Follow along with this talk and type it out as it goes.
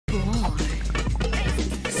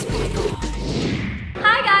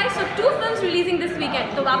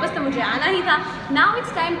वापस तो मुझे आना ही था. Now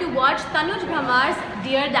it's time to watch Tanuj Bhamar's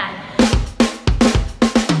Dear Dad.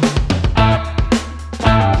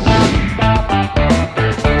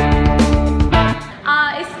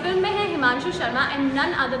 Sharma and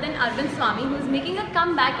none other than Arvind Swamy, who is making a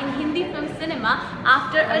comeback in Hindi film cinema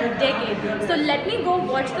after a decade. So let me go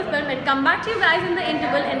watch the film and come back to you guys in the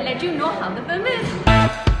interval and let you know how the film is.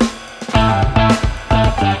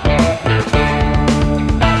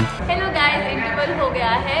 Hello guys, interval हो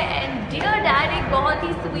गया है and Dear Dad एक बहुत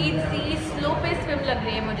ही sweet सी slow pace film लग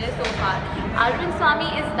रही है मुझे so far. Arvind Swamy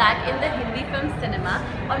is back in the Hindi film cinema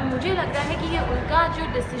और मुझे लग रहा है कि ये उनका जो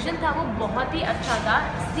decision था वो बहुत ही अच्छा था.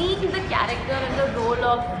 Seeing the character and the role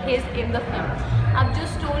of his in the film. अब जो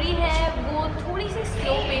story है वो थोड़ी सी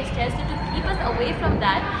slow paced है, so to keep us away from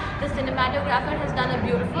that, the cinematographer has done a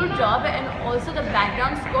beautiful job and also the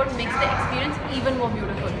background score makes the experience even more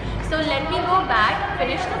beautiful. So let me go back,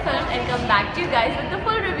 finish the film and come back to you guys with the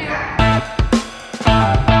full review.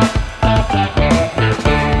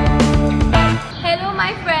 Hello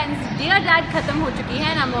my friends, Dear Dad खत्म हो चुकी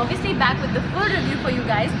है and I'm obviously back with the full review for you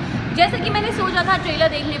guys. जैसा कि मैंने सोचा था trailer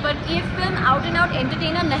देखने पर कि ये film out and out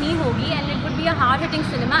entertainer नहीं होगी and it would be a hard hitting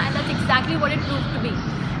cinema and that's exactly what it proved to be.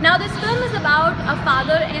 Now this film is about a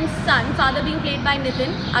father and son, father being played by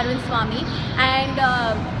Nitin, Arvind Swamy, and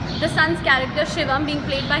the son's character Shivam being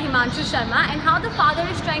played by Himanshu Sharma, and how the father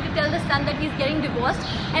is trying to tell the son that he's getting divorced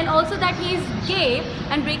and also that he is gay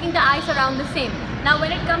and breaking the ice around the same. Now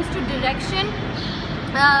when it comes to direction,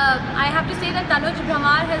 I have to say that Tanuj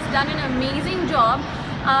Bhamar has done an amazing job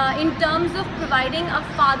in terms of providing a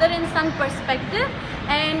father and son perspective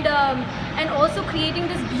and also creating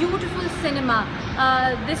this beautiful cinema,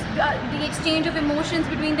 the exchange of emotions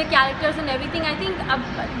between the characters and everything. I think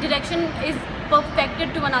direction is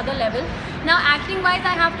perfected to another level. Now acting wise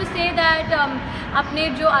I have to say that अपने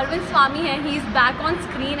जो Arvind Swamy है, he is back on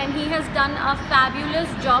screen and he has done a fabulous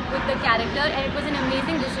job with the character and it was an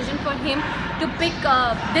amazing decision for him to pick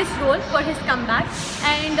this role for his comeback.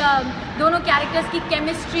 And दोनों characters की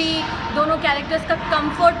chemistry, दोनों characters का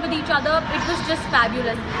comfort with each other, it was just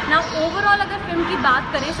fabulous. Now overall अगर film की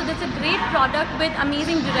बात करें, so it's a great product with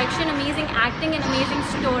amazing direction, amazing acting and amazing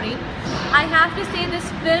story. I have to say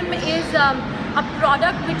this film is a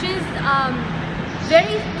product which is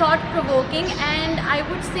very thought-provoking and I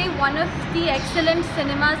would say one of the excellent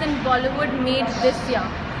cinemas in Bollywood made this year.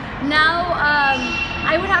 Now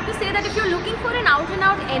I would have to say that if you're looking for an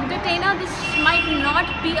out-and-out entertainer, this might not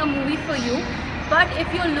be a movie for you. But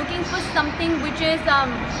if you're looking for something which is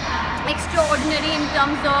extraordinary in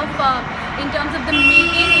terms of the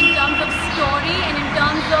making, in terms of story, and in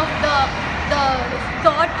terms of the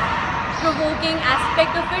thought-provoking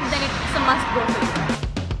aspect of it, then it's a must-go for you.